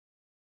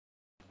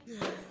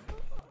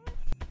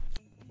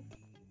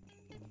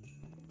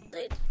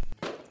Update.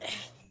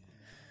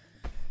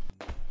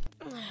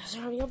 Is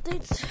there any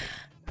updates?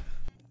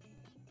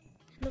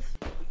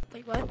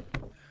 Wait, what?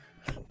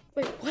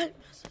 Wait, what?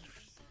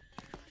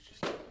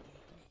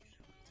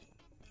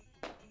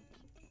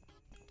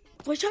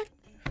 What's that?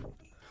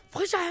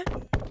 What's that?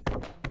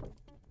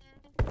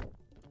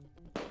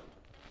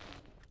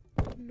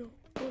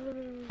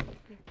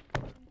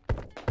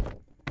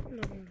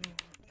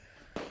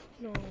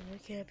 No,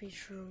 it can't be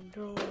true.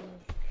 No,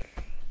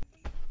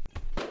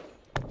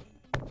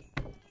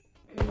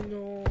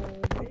 man.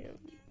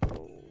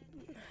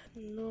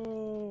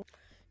 No.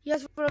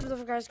 Yes, what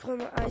up, guys?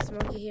 Calling Ice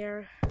Monkey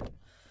here,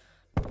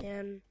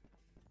 and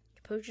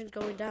Capuchin's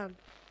going down.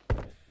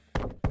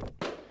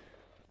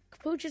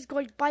 Capuchin's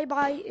going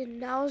bye-bye, and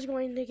now is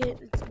going to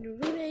get its new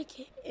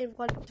remake in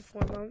 1 to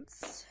 4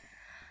 months.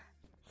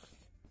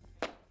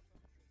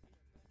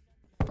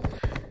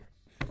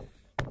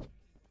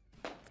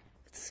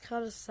 It's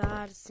kind of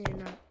sad seeing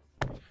that.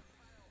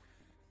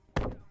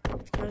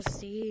 It's kind of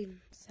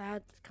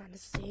sad kind of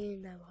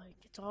seeing that, like,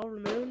 it's all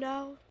removed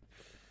now.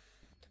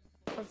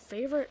 Our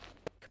favorite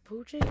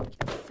Capuchin,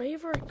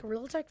 favorite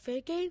Gorilla Tech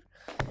fake game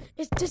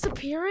is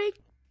disappearing.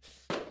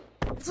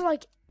 It's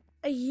like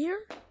a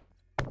year.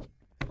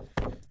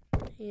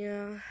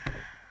 Yeah,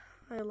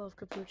 I love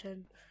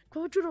Capuchin.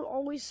 Capuchin will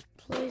always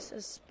place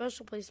a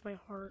special place in my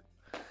heart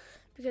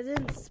because it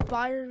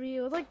inspired me.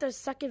 It was like the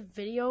second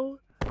video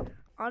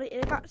on it,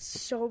 and it got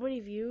so many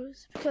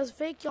views because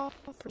fake y'all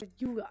for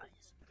you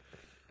guys.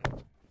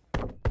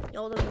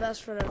 Y'all the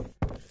best for them.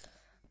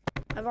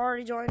 I've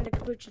already joined the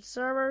Capuchin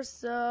server,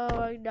 so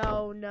I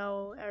know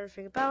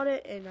everything about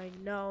it, and I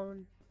know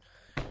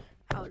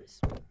how it is.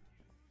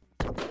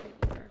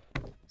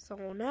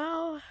 So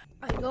now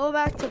I go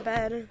back to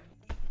bed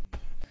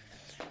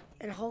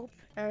and hope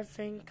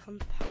everything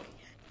comes back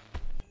again.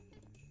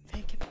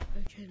 Thank you,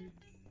 Capuchin,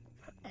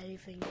 for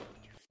anything.